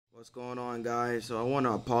What's going on, guys? So I want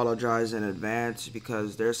to apologize in advance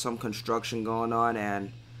because there's some construction going on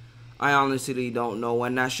and I honestly don't know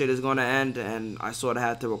when that shit is going to end, and I sort of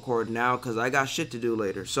have to record now because I got shit to do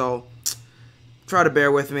later. So try to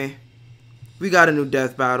bear with me. We got a new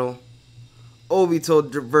death battle. Obito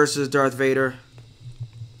versus Darth Vader.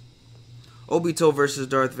 Obito versus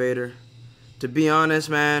Darth Vader. To be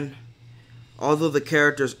honest, man, although the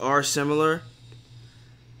characters are similar,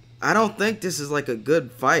 I don't think this is like a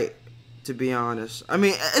good fight, to be honest. I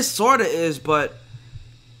mean, it sort of is, but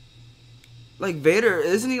like Vader,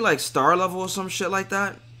 isn't he like star level or some shit like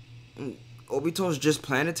that? Obito's just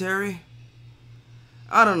planetary?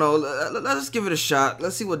 I don't know. Let's give it a shot.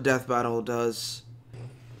 Let's see what Death Battle does.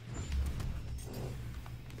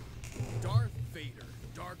 Darth Vader,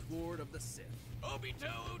 Dark Lord of the Sith.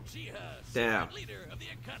 Obito Uchiha, Damn. leader of the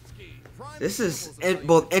Akatsuki. This is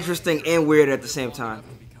both interesting and weird at the same time.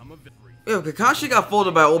 Yo, Kakashi got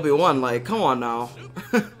folded by Obi-Wan, like, come on now.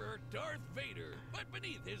 Darth Vader, but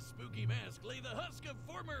beneath his spooky mask lay the husk of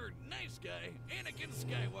former nice guy Anakin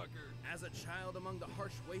Skywalker. As a child among the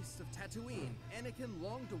harsh wastes of Tatooine, Anakin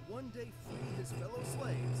longed to one day free his fellow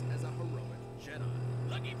slaves as a heroic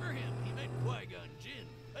Jedi. Lucky for him, he met Qui-Gon Jinn,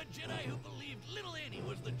 a Jedi who believed little Annie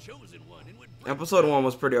was the chosen one and would bring Episode 1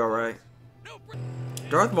 was pretty alright.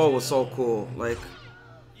 Darth Maul was so cool, like,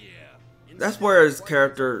 that's where his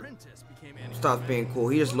character stopped being cool.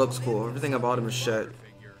 He just looks cool. Everything about him is shit.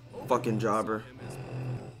 Fucking jobber.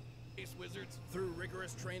 Through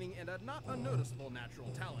rigorous training and a not unnoticeable natural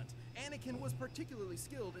talent, Anakin was particularly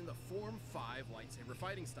skilled in the Form 5 lightsaber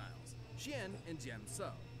fighting styles, Xian and Jem So.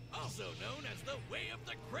 Also known as the Way of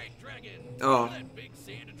the Great Dragon. Oh.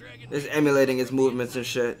 It's emulating his movements and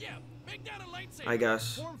shit. I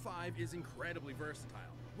guess. Form 5 is incredibly versatile,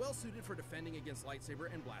 well suited for defending against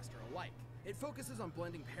lightsaber and blaster alike. It focuses on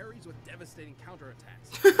blending parries with devastating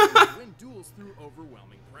counterattacks, and win duels through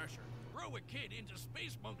overwhelming pressure. Throw a kid into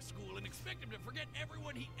space monk school and expect him to forget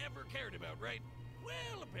everyone he ever cared about, right?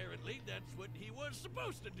 Well, apparently that's what he was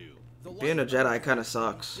supposed to do. Being a Jedi kind of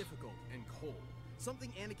sucks. Difficult and cold,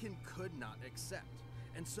 something Anakin could not accept.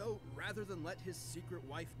 And so, rather than let his secret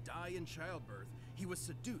wife die in childbirth, he was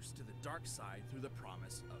seduced to the dark side through the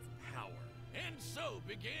promise of power. And so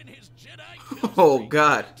began his Jedi Oh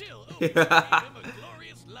God. Until Obi gave him a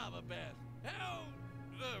glorious lava bath. How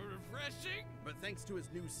refreshing. But thanks to his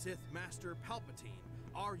new Sith Master Palpatine,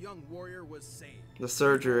 our young warrior was saved. The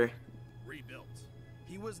surgery. Rebuilt.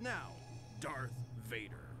 He was now Darth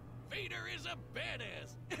Vader. Vader is a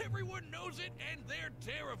badass. Everyone knows it, and they're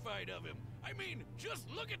terrified of him. I mean, just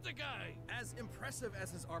look at the guy. As impressive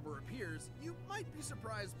as his armor appears, you might be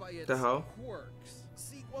surprised by its quirks.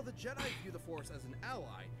 See, while the Jedi view the Force as an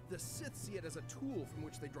ally, the Sith see it as a tool from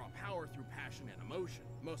which they draw power through passion and emotion.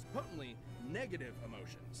 Most potently, negative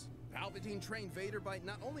emotions. Palpatine trained Vader by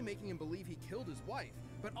not only making him believe he killed his wife,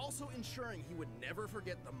 but also ensuring he would never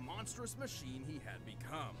forget the monstrous machine he had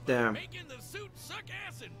become. Damn. Making the suit suck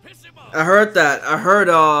ass and piss him off. I heard that. I heard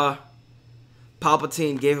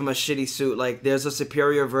Palpatine gave him a shitty suit. Like, there's a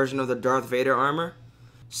superior version of the Darth Vader armor.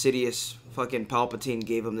 Sidious fucking Palpatine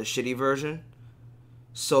gave him the shitty version,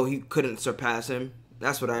 so he couldn't surpass him.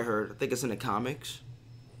 That's what I heard. I think it's in the comics.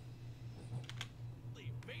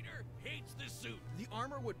 Vader hates this suit. The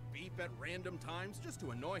armor would beep at random times just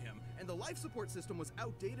to annoy him, and the life support system was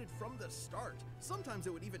outdated from the start. Sometimes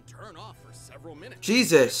it would even turn off for several minutes.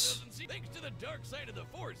 Jesus. Thanks to the dark side of the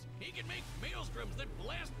Force, he can make maelstroms that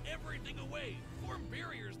blast everything away, form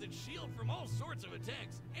barriers that shield from all sorts of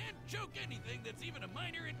attacks, and choke anything that's even a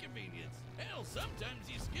minor inconvenience. Hell, sometimes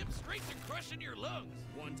he skips straight to crushing your lungs.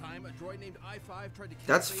 One time, a droid named I-5 tried to kill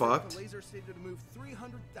That's Vader fucked. with a laser stated to move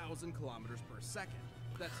 300,000 kilometers per second.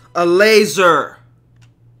 That's A laser.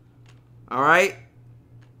 All right.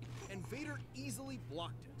 and Vader easily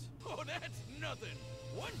blocked it. Oh, that's nothing.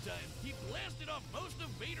 One time, he blasted off most of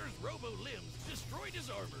Vader's robo-limbs, destroyed his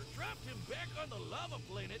armor, dropped him back on the lava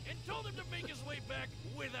planet, and told him to make his way back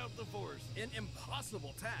without the Force. An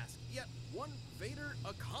impossible task, yet one Vader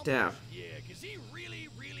accomplished. Damn. Yeah, because he really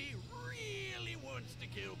wants to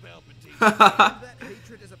kill Palpatine. That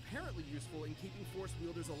hatred is apparently useful in keeping Force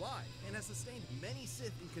wielders alive, and has sustained many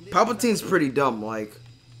Sith in conditions. Palpatine's pretty dumb. Like,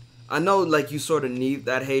 I know, like, you sort of need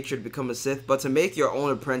that hatred to become a Sith, but to make your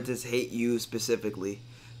own apprentice hate you specifically,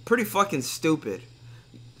 pretty fucking stupid.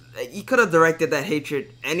 He could have directed that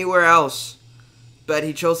hatred anywhere else, but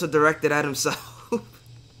he chose to direct it at himself.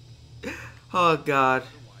 Oh God.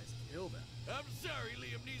 I'm sorry,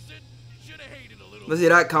 Liam Neeson. Should have hated a little. Was he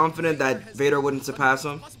that confident that Vader wouldn't surpass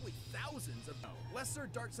him? Possibly thousands of lesser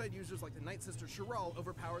dark side users like the Night Sister Chiral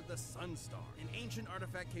overpowered the Sunstar, an ancient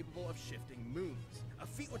artifact capable of shifting moons. A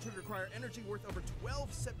feat which would require energy worth over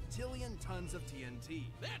 12 septillion tons of TNT.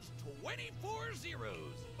 That's 24 zeros.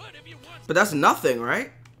 But if you want... But that's nothing,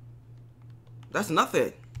 right? That's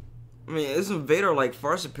nothing. I mean, isn't Vader like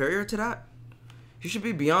far superior to that? He should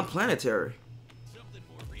be beyond planetary. Something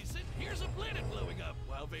more recent. Here's a planet blowing up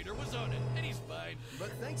while Vader was on it, and he's fine. But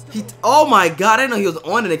thanks to Oh my god, I didn't know he was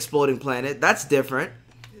on an exploding planet. That's different.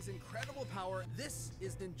 his incredible power, this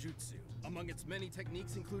is ninjutsu. Among its many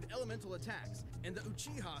techniques include elemental attacks, and the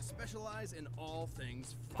Uchiha specialize in all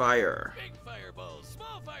things Fire. Big fireballs,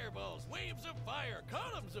 small fireballs, waves of fire,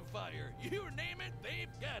 columns of fire. You name it, they've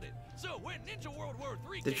got it. So when Ninja World War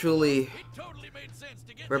III They came truly along, it totally made sense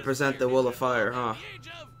to get represent this the will of ninja fire, at huh? the age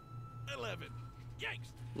of 11. Yikes.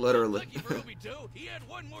 Literally. Lucky for Obito, he had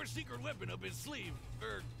one more secret weapon up his sleeve,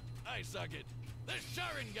 or eye socket, the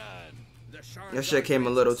Sharingan. The Sharingan That shit came a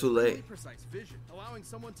little too late. Precise vision, allowing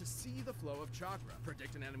someone to see the flow of chakra,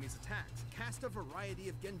 predict an enemy's attacks, cast a variety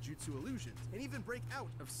of genjutsu illusions, and even break out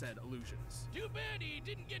of said illusions. Too bad he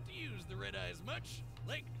didn't get to use the red eyes much.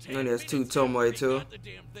 Like 10 And he has two minutes after Tomoe he too. got the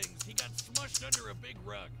damn things, he got smushed under a big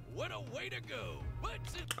rock. What a way to go! But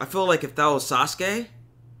I feel like if that was Sasuke,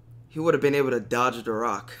 he would have been able to dodge the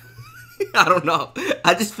rock. I don't know.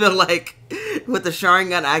 I just feel like with the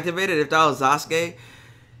Sharingan activated, if that was Sasuke,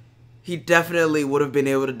 he definitely would have been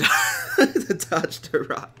able to dodge the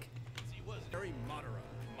rock. he was very Madara.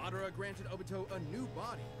 Madara granted Obito a new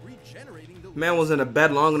body, regenerating the Man was in a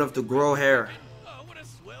bed long enough to grow hair. Oh, what a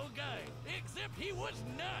swell guy. Except he was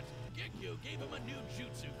not. Gekyo gave him a new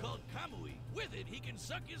jutsu called Kamui. With it, he can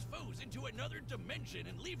suck his foes into another dimension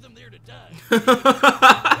and leave them there to die.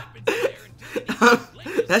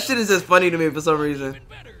 That shit is just funny to me for some reason. Even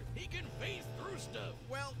better, he can phase through stuff.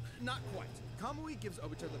 Well, not quite. Kamui gives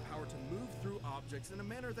Obito the power to move through objects in a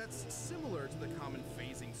manner that's similar to the common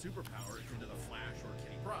phasing superpower akin to the Flash or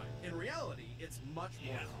Kitty Pryde. In reality, it's much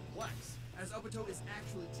more complex, as Obito is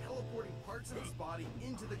actually teleporting parts of his body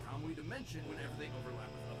into the Kamui dimension whenever they overlap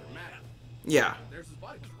with other matter. Yeah. There's his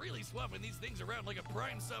body. Really swapping these things around like a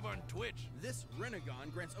Prime sub on Twitch. This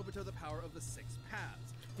Renegon grants Obito the power of the 6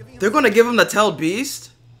 paths. Giving him They're gonna give him the Tell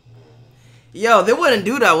Beast? Yo, they wouldn't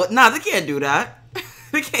do that. Nah, they can't do that.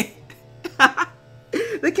 They can't.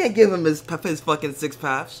 They can't give him his fucking 6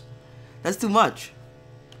 paths. That's too much.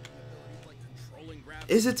 like controlling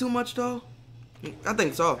gravity. Is it too much though? I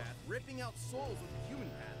think so. Ripping out souls with the human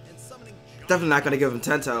path and summoning Definitely not gonna give him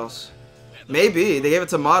 10 tails. Maybe they gave it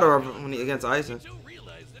to Madara when he against Aizen. Obito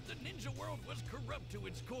realized that the ninja world was corrupt to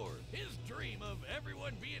its core. His dream of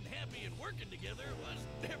everyone being happy and working together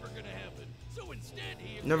was never gonna happen. So instead,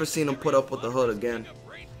 he Never seen him put up with the hood again. a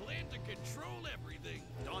great plan to control everything.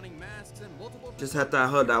 Donning masks and multiple Just had that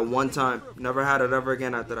hood that one time. Never had it ever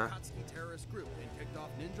again after that. Katsuki terrorist group and kicked off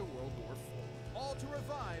Ninja World War IV, all to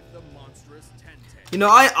revive the monstrous Ten-Tails. You know,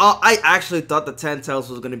 I actually thought the 10 tails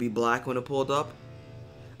was gonna be black when it pulled up.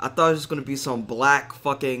 I thought it was just gonna be some black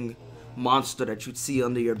fucking monster that you'd see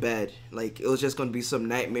under your bed. Like it was just gonna be some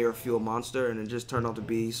nightmare fuel monster, and it just turned out to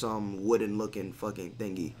be some wooden looking fucking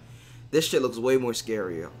thingy. This shit looks way more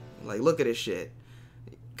scarier. Like look at this shit.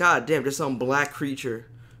 God damn, just some black creature.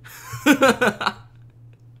 I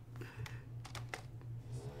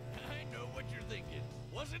know what you're thinking.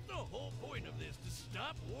 Wasn't the whole point of this to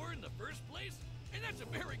stop war in the first place? And that's a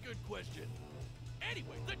very good question.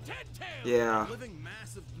 Anyway, the Ten-Tails! Yeah. Living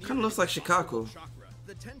massive Kinda looks like Shikaku. chakra.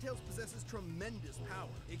 The Ten-Tails possesses tremendous power.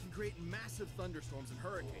 It can create massive thunderstorms and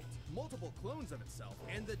hurricanes, multiple clones of itself,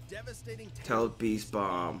 and the devastating Tell Beast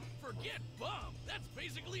Bomb. Forget bomb. That's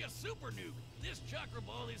basically a super nuke. This chakra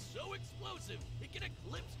ball is so explosive, it can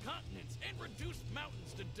eclipse continents and reduce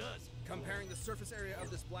mountains to dust. Comparing the surface area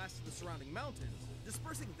of this blast to the surrounding mountains,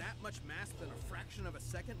 dispersing that much mass within a fraction of a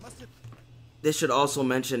second must have... They should also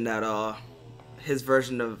mention that his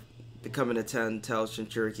version of becoming a 10 tails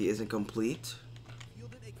Jinchuriki isn't complete.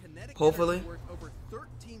 yielded a kinetic Hopefully. energy worth over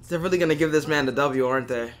 13 They're really gonna give this man the W, aren't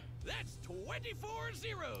they? That's 24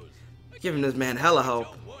 zeros. Giving this man hella help.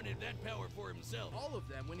 Joe wanted that power for himself. All of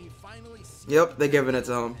them when he finally Yep, they're giving it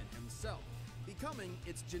to him. himself, becoming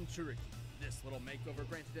its Jinchuriki. This little makeover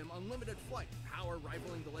granted him unlimited flight, power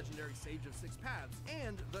rivaling the legendary Sage of 6 Paths,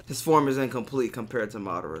 and the His form is incomplete compared to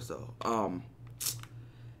Madara's though.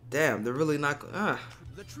 Damn, they're really not.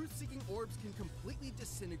 The truth-seeking orbs can completely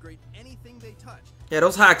disintegrate anything they touch. Yeah,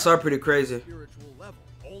 those hacks are pretty crazy. Spiritual level.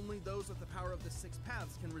 Only those with the power of the 6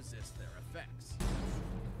 Paths can resist their effects.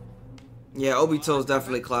 Yeah, Obito's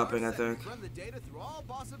definitely clapping, I think. Run the data through all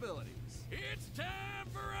possibilities. It's time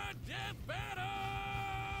for a death battle!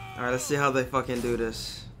 Alright, let's see how they fucking do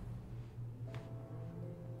this.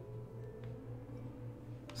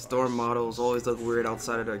 Storm models always look weird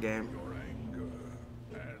outside of their game. Your anger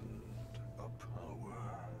and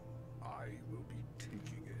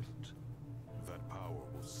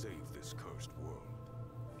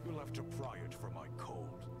have to pry it from my cold,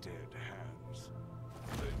 dead hands.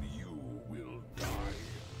 Then you will die.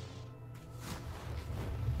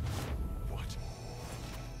 What?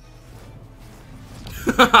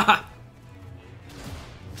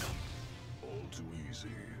 All too easy.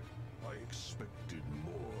 I expected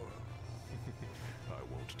more. I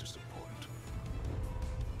won't disappoint.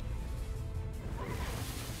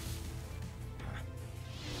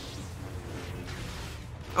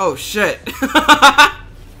 Oh shit.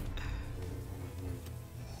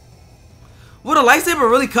 Would a lightsaber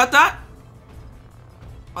really cut that?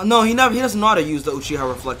 No, he doesn't know how to use the Uchiha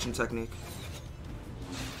reflection technique.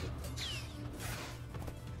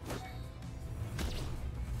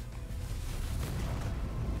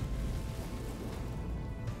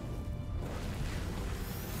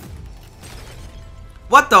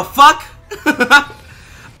 What the fuck?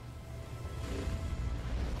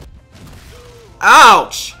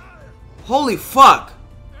 Ouch! Holy fuck!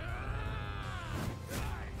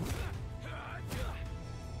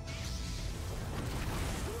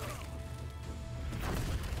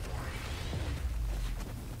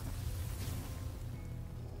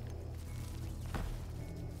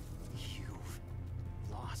 You've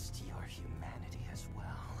lost your humanity as well.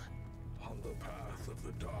 On the path of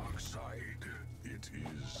the dark side, it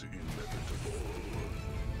is inevitable.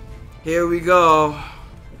 Here we go.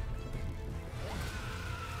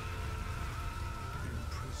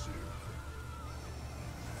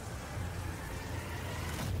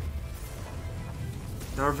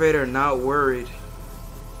 Darth Vader not worried.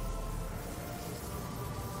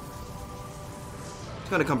 He's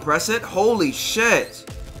gonna compress it? Holy shit!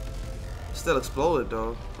 Still exploded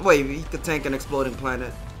though. Wait, he could tank an exploding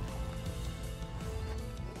planet.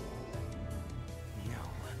 No.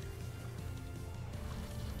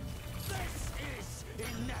 This is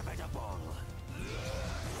inevitable.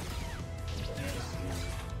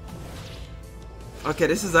 Okay,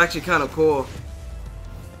 this is actually kind of cool.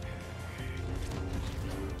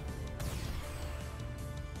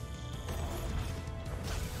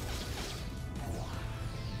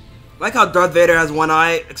 Like how Darth Vader has one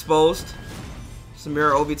eye exposed. It's a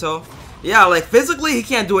mirror Obito. Yeah, like physically he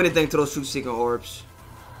can't do anything to those truth-seeking orbs.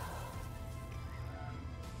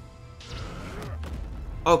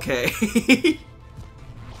 Okay.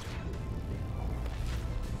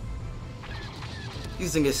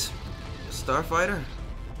 Using his Starfighter?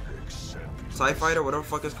 TIE Fighter, whatever the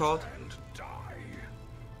fuck it's called.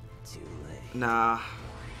 Too late. Nah.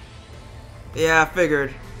 Yeah, I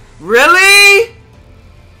figured. Really?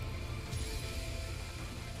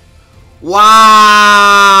 Wow!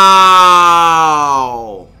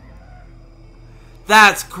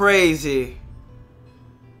 That's crazy.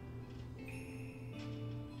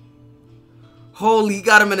 Holy, he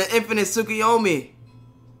got him in an infinite Tsukuyomi.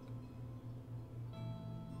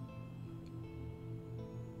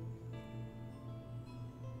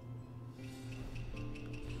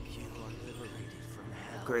 You are liberated from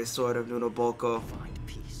hell. Great sword of Nunoboko. Find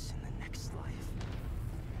peace in the next life.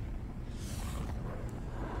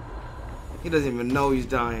 He doesn't even know he's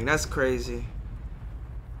dying. That's crazy.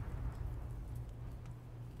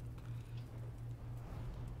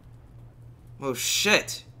 Oh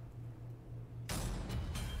shit.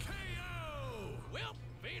 KO! Well,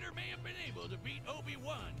 Vader may have been able to beat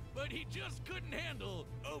Obi-Wan, but he just couldn't handle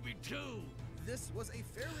Obi-2. This was a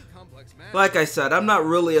fairly complex match. Like I said, I'm not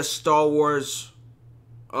really a Star Wars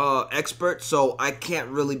expert, so I can't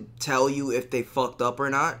really tell you if they fucked up or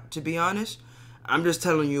not, to be honest. I'm just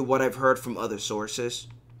telling you what I've heard from other sources.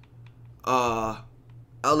 I'll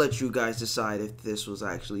let you guys decide if this was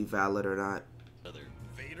actually valid or not.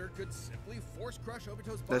 Vader could simply force crush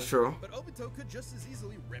Obito's body. That's true. But Obito could just as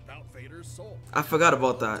easily rip out Vader's soul. I forgot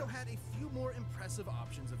about that. Obito had a few more impressive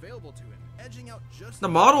options available to him, edging out just The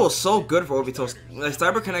model is so good for Obito's. Like,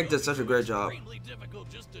 CyberConnect did such a great job. Extremely difficult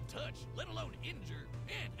just to touch, let alone injure.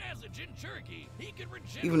 And as a Jinchuriki, he could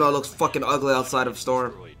regenerate. Even though it looks fucking ugly outside of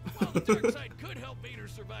Storm. While the dark side could help Vader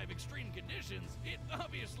survive extreme conditions, it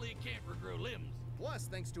obviously can't regrow limbs. Plus,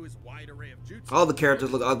 thanks to his wide array of jutsu, All the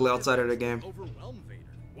characters look ugly outside of the game. overwhelm Vader.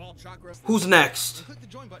 While chakra Who's next? click the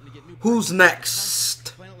join button to get new Who's perks.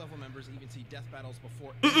 next? Planet level members even see death battles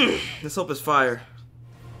before Let's hope it's fire.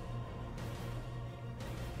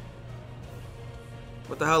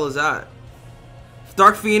 What the hell is that?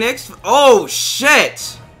 Dark Phoenix? Oh,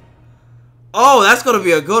 shit! Oh, that's gonna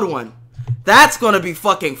be a good one. That's gonna be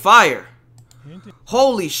fucking fire.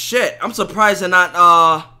 Holy shit. I'm surprised they're not,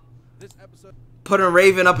 this episode. putting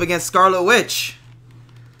Raven up against Scarlet Witch.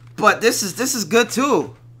 But this is good,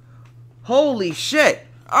 too. Holy shit.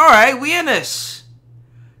 Alright, we in this.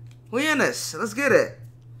 We in this. Let's get it.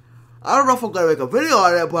 I don't know if I'm gonna make a video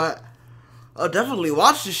on it, but I'll definitely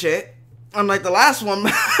watch the shit. Unlike the last one,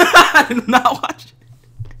 I did not watch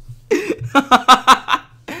it.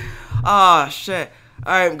 Ah, shit.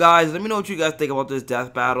 Alright, guys, let me know what you guys think about this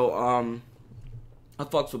death battle. I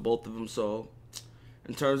fucks with both of them, so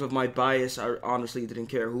in terms of my bias, I honestly didn't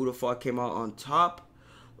care who the fuck came out on top.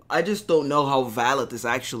 I just don't know how valid this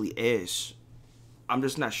actually is. I'm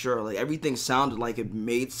just not sure. Like, everything sounded like it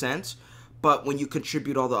made sense, but when you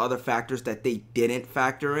contribute all the other factors that they didn't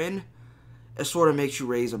factor in, it sort of makes you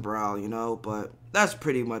raise a brow, you know? But that's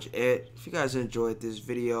pretty much it. If you guys enjoyed this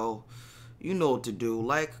video, you know what to do.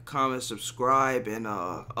 Like, comment, subscribe, and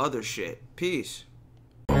other shit. Peace.